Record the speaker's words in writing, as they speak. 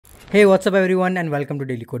Hey, what's up everyone and welcome to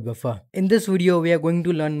Daily Code Buffer. In this video, we are going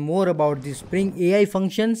to learn more about the Spring AI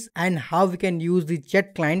functions and how we can use the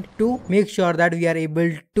chat client to make sure that we are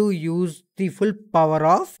able to use the full power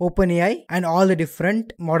of OpenAI and all the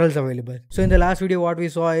different models available. So in the last video, what we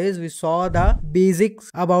saw is we saw the basics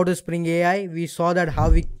about the Spring AI. We saw that how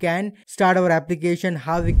we can start our application,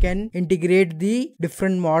 how we can integrate the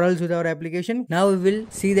different models with our application. Now we will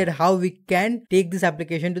see that how we can take this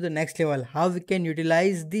application to the next level, how we can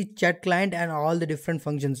utilize the chat client and all the different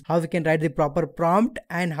functions, how we can write the proper prompt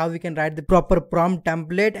and how we can write the proper prompt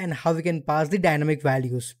template and how we can pass the dynamic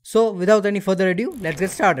values. So without any further ado, let's get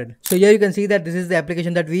started. So here you can see that this is the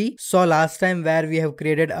application that we saw last time, where we have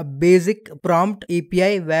created a basic prompt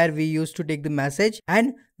API where we used to take the message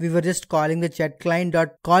and we were just calling the chat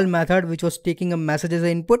client.call method, which was taking a message as an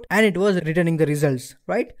input and it was returning the results,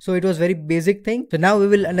 right? So it was very basic thing. So now we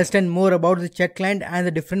will understand more about the chat client and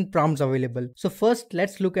the different prompts available. So first,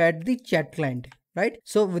 let's look at the chat client. Right,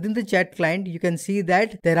 so within the chat client you can see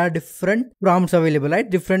that there are different prompts available, right?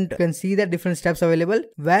 You can see that different steps available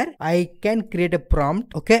where I can create a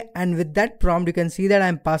prompt, okay, and with that prompt you can see that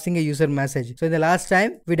I'm passing a user message. So in the last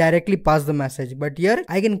time we directly passed the message, but here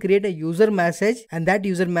I can create a user message and that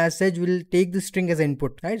user message will take the string as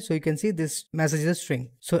input, right? So you can see this message is a string.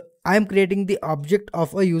 So I'm creating the object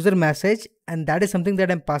of a user message and that is something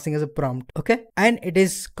that I'm passing as a prompt, okay, and it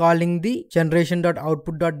is calling the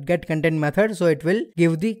generation.output.getContent method. So it will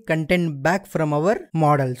give the content back from our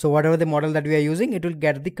model. So whatever the model that we are using, it will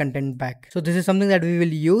get the content back. So this is something that we will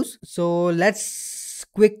use. So let's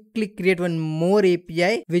quickly create one more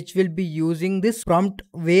API which will be using this prompt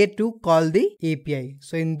way to call the API.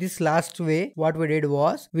 So in this last way, what we did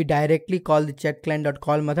was we directly call the chat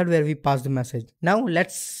client.call method where we pass the message. Now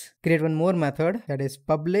let's create one more method, that is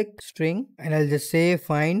public string, and I'll just say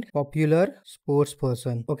find popular sports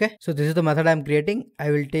person. Okay, so this is the method I'm creating.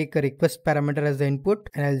 I will take a request parameter as the input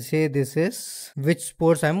and I'll say this is which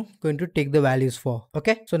sports I'm going to take the values for.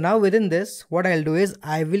 Okay, so now within this, what I'll do is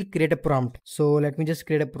I will create a prompt. So let me just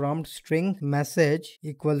create a prompt, string message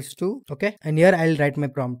equals to, okay, and here I'll write my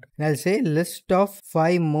prompt and I'll say list of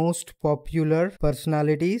 5 most popular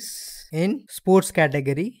personalities in sports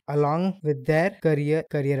category along with their career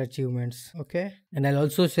achievements, okay, and I'll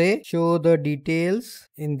also say show the details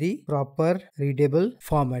in the proper readable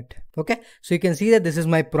format. Okay, so you can see that this is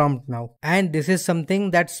my prompt now, and this is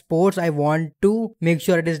something that sports I want to make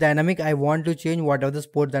sure it is dynamic. I want to change whatever the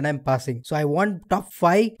sport that I'm passing. So I want top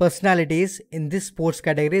 5 personalities in this sports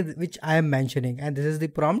category which I am mentioning, and this is the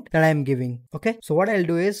prompt that I am giving. Okay, so what I'll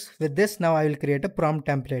do is with this now I will create a prompt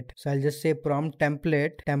template. So I'll just say prompt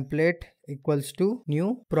template equals to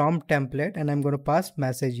new prompt template and I'm going to pass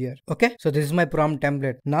message here. Okay, so this is my prompt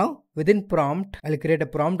template. Now within prompt I'll create a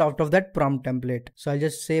prompt out of that prompt template. So I'll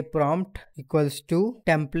just say prompt equals to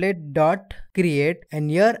template dot create, and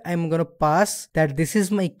here I'm going to pass that this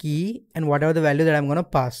is my key and whatever the value that I'm going to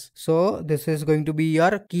pass. So this is going to be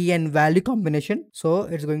your key and value combination, so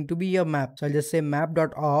it's going to be your map. So I'll just say map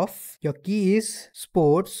dot off, your key is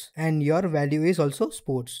sports and your value is also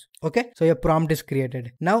sports. Okay, so your prompt is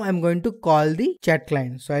created. Now I'm going to call the chat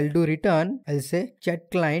client. So I'll do return, I'll say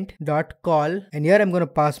chat client dot call, and here I'm going to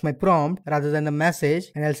pass my prompt rather than the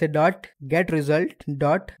message, and I'll say dot get result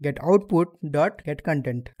dot get output dot get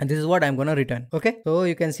content, and this is what I'm going to return. Okay, so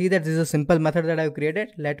you can see that this is a simple method that I've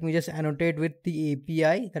created. Let me just annotate with the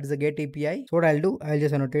API, that is a get API. So what I'll do, I'll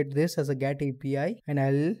just annotate this as a get API and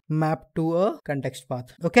I'll map to a context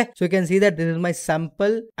path. Okay, so you can see that this is my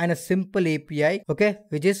sample and a simple API, okay,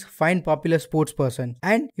 which is find popular sports person,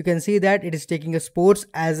 and you can see that it is taking a sports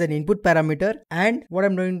as an input parameter, and what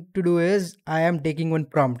I'm going to do is I am taking one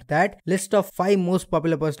prompt, that list of 5 most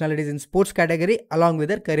popular personalities in sports category along with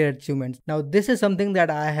their career achievements. Now this is something that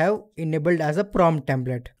I have enabled as a prompt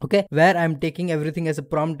template, okay, where I'm taking everything as a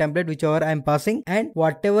prompt template whichever I'm passing, and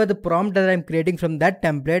whatever the prompt that I'm creating from that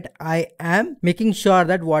template, I am making sure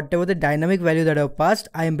that whatever the dynamic value that I've passed,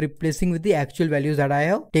 I am replacing with the actual values that I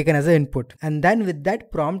have taken as an input, and then with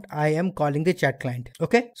that prompt I am calling the chat client.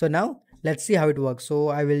 Okay, so now let's see how it works. So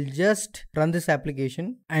I will just run this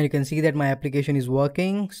application and you can see that my application is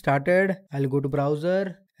working, started. I'll go to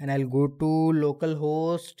browser and I'll go to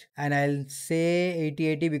localhost and I'll say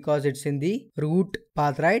 8080 because it's in the root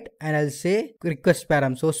path, right? And I'll say request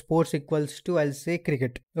param. So sports equals to, I'll say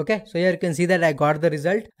cricket. Okay, so here you can see that I got the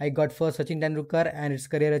result. I got first Sachin Tendulkar and its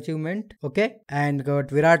career achievement. Okay, and got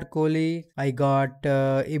Virat Kohli. I got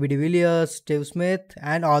AB de Villiers, Steve Smith,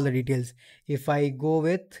 and all the details. If I go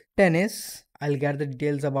with tennis, I'll get the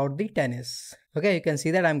details about the tennis. Okay, you can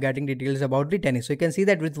see that I'm getting details about the tennis. So you can see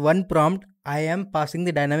that with one prompt, I am passing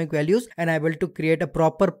the dynamic values and I'm able to create a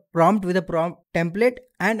proper prompt with a prompt template,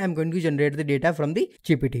 and I'm going to generate the data from the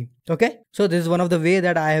GPT. Okay, so this is one of the way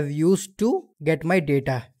that I have used to get my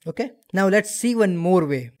data. Okay, now let's see one more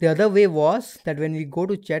way. The other way was that when we go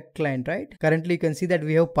to chat client, right? Currently you can see that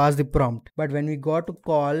we have passed the prompt, but when we go to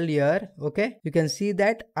call here, okay, you can see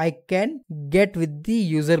that I can get with the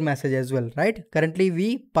user message as well, right? Currently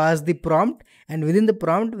we pass the prompt, and within the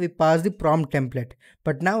prompt we pass the prompt template.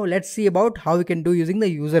 But now let's see about how we can do using the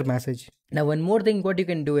user message. Now one more thing what you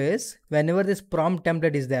can do is, whenever this prompt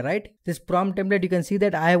template is there, right? This prompt template, you can see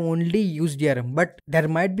that I have only used here, but there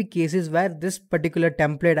might be cases where this particular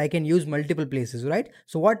template I can use multiple places, right?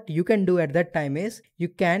 So what you can do at that time is, you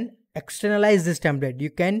can externalize this template.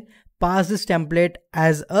 You can pass this template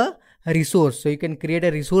as a resource. So you can create a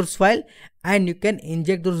resource file and you can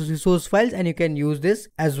inject those resource files and you can use this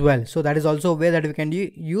as well. So that is also a way that we can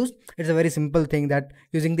use. It's a very simple thing that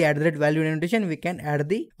using the @value annotation we can add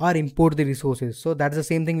the or import the resources. So that's the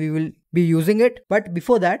same thing we will be using it. But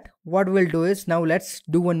before that, what we'll do is, now let's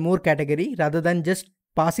do one more category. Rather than just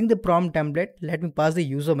passing the prompt template, let me pass the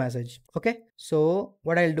user message. Okay, so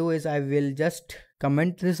what I'll do is I will just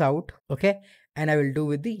comment this out, okay, and I will do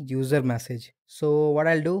with the user message. So what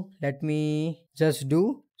I'll do, let me just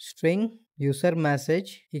do string user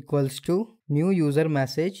message equals to new user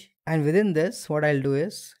message, and within this what I'll do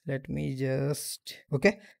is, let me just,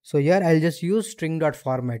 okay, so here I'll just use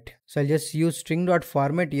string.format. So I'll just use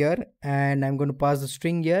string.format here, and I'm going to pass the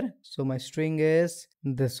string here. So my string is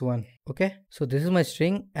this one. Okay, so this is my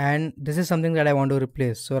string and this is something that I want to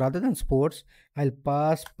replace. So rather than sports, I'll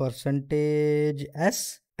pass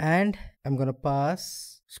 %s and I'm gonna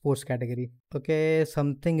pass sports category. Okay,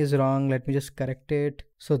 something is wrong, let me just correct it.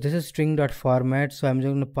 So this is string.format, so I'm just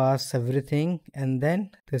going to pass everything, and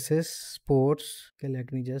then this is sports. Okay,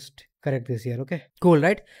 let me just correct this here. Okay, cool,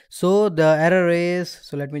 right? So the error is,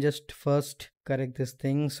 so let me just first correct this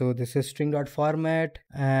thing. So this is string.format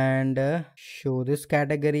and show this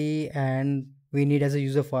category, and we need as a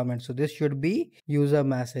user format. So this should be user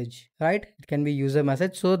message, right? It can be user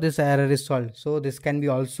message. So this error is solved. So this can be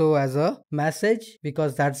also as a message,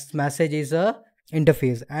 because that's message is a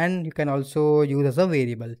interface, and you can also use as a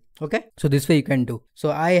variable. Okay, so this way you can do.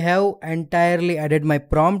 So I have entirely added my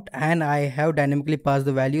prompt and I have dynamically passed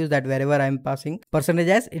the values that wherever I'm passing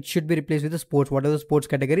 %s, it should be replaced with the sports, whatever the sports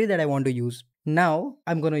category that I want to use. Now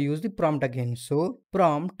I'm going to use the prompt again. So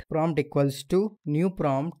prompt equals to new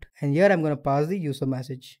prompt, and here I'm going to pass the user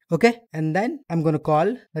message. Okay, and then I'm going to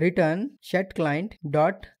call return chat client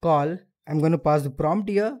dot call. I'm going to pass the prompt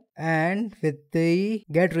here, and with the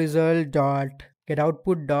get result dot get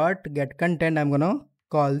output dot get content, I'm going to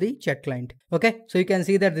call the chat client. Okay, so you can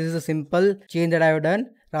see that this is a simple change that I have done.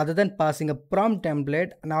 Rather than passing a prompt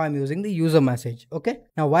template, now I'm using the user message. Okay,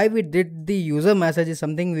 now why we did the user message is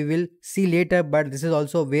something we will see later, but this is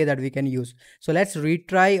also a way that we can use. So let's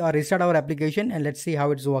retry or restart our application and let's see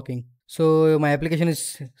how it's working. So my application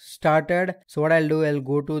is started. So what I'll do, I'll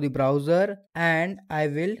go to the browser and I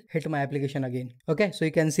will hit my application again. Okay, so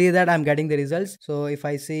you can see that I'm getting the results. So if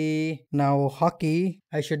I see now hockey,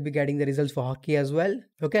 I should be getting the results for hockey as well.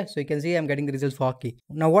 Okay, so you can see I'm getting the results for hockey.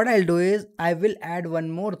 Now what I'll do is I will add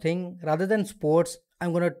one more thing. Rather than sports,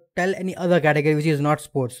 I'm going to tell any other category which is not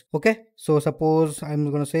sports. Okay, so suppose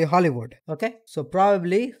I'm going to say Hollywood. Okay, so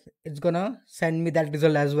probably it's going to send me that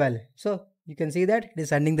result as well. So you can see that it is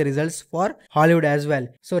sending the results for Hollywood as well.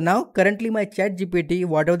 So now currently my ChatGPT,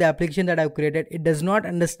 whatever the application that I've created, it does not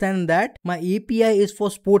understand that my API is for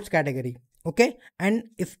sports category. Okay, and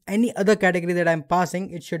if any other category that I'm passing,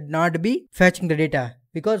 it should not be fetching the data,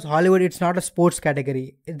 because Hollywood, it's not a sports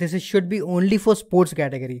category. Should be only for sports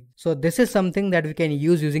category. So this is something that we can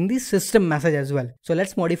use using the system message as well. So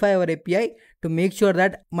let's modify our API to make sure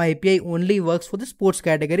that my API only works for the sports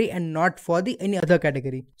category and not for the any other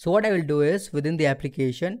category. So what I will do is, within the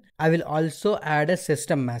application, I will also add a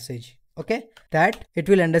system message. Okay, that it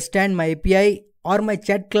will understand my API, or my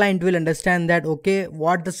chat client will understand that, okay,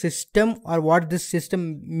 what the system or what this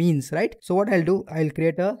system means, right? So what I'll do, I'll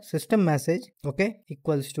create a system message, okay,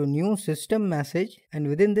 equals to new system message, and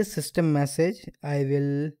within this system message I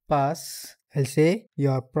will pass, I'll say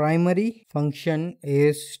your primary function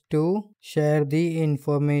is to share the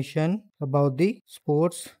information about the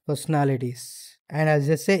sports personalities, and I'll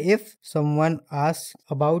just say if someone asks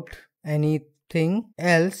about anything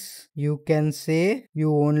else, you can say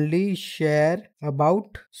you only share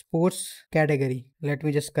about sports category. Let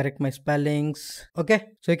me just correct my spellings. Okay,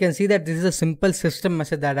 so you can see that this is a simple system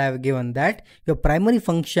message that I have given, that your primary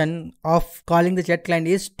function of calling the chat client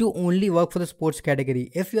is to only work for the sports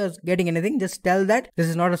category. If you are getting anything, just tell that this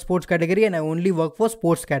is not a sports category and I only work for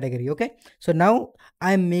sports category. Okay, so now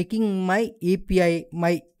I am making my API,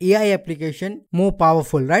 my AI application more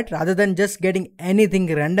powerful, right? Rather than just getting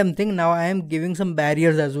anything random thing, now I am giving some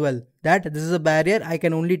barriers as well, that this is a barrier, I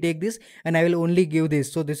can only take this and I will only give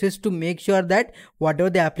this. So this is to make sure that whatever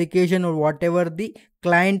the application or whatever the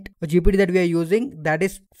client or GPT that we are using, that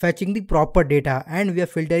is fetching the proper data, and we are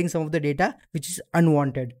filtering some of the data which is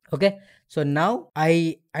unwanted. Okay, so now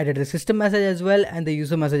I added the system message as well and the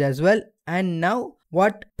user message as well. And now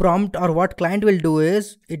what prompt or what client will do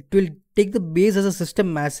is it will take the base as a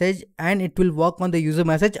system message and it will work on the user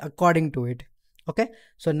message according to it. Okay,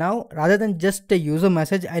 so now rather than just a user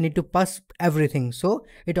message, I need to pass everything. So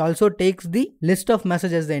it also takes the list of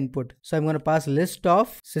message as the input. So I'm going to pass list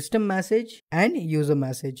of system message and user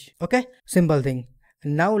message. Okay, simple thing.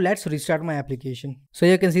 Now let's restart my application. So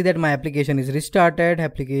you can see that my application is restarted,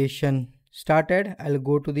 application started. I'll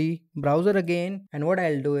go to the browser again, and what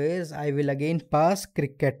I'll do is I will again pass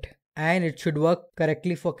cricket, and it should work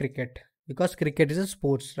correctly for cricket, because cricket is a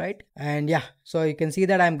sports, right? And yeah, so you can see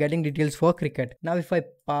that I'm getting details for cricket. Now if I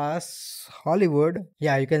pass Hollywood,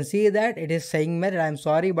 yeah, you can see that it is saying that I'm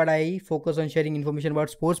sorry, but I focus on sharing information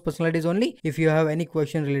about sports personalities only. If you have any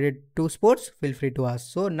question related to sports, feel free to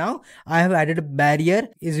ask. So now I have added a barrier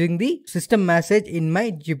using the system message in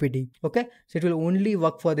my GPT. Okay, so it will only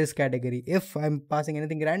work for this category. If I'm passing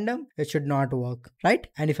anything random, it should not work, right?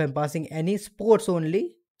 And if I'm passing any sports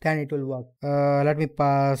only, then it will work. Let me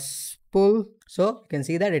pass pull. So you can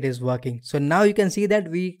see that it is working. So now you can see that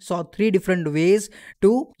we saw 3 different ways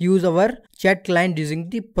to use our chat client using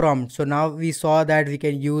the prompt. So now we saw that we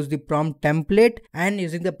can use the prompt template, and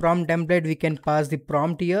using the prompt template we can pass the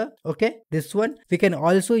prompt here. Okay, this one we can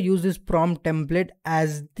also use this prompt template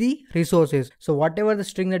as the resources. So whatever the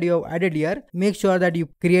string that you have added here, make sure that you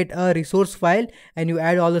create a resource file and you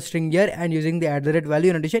add all the string here, and using the @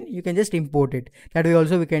 value in addition you can just import it. That way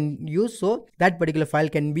also we can use, so that particular file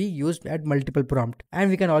can be used at multiple prompt.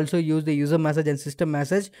 And we can also use the user message and system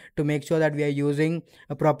message to make sure that we are using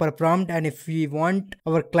a proper prompt. And if we want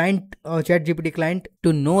our client or ChatGPT client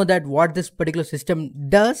to know that what this particular system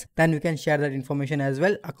does, then we can share that information as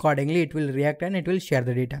well. Accordingly it will react and it will share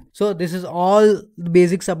the data. So this is all the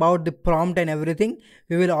basics about the prompt and everything.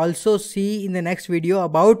 We will also see in the next video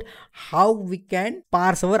about how we can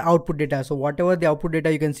parse our output data. So whatever the output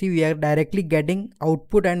data, you can see we are directly getting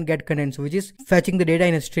output and get content, which is fetching the data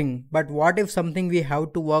in a string. But what if something we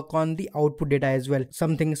have to work on the output data as well,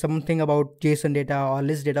 something about JSON data or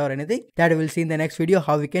list data or anything, that we will see in the next video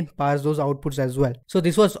how we can parse those outputs as well. So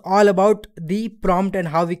this was all about the prompt and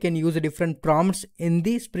how we can use the different prompts in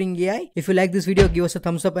the Spring AI. If you like this video, give us a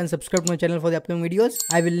thumbs up and subscribe to my channel for the upcoming videos.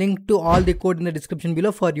 I will link to all the code in the description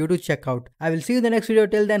below for you to check out. I will see you in the next video.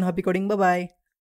 Till then, happy coding. Bye bye.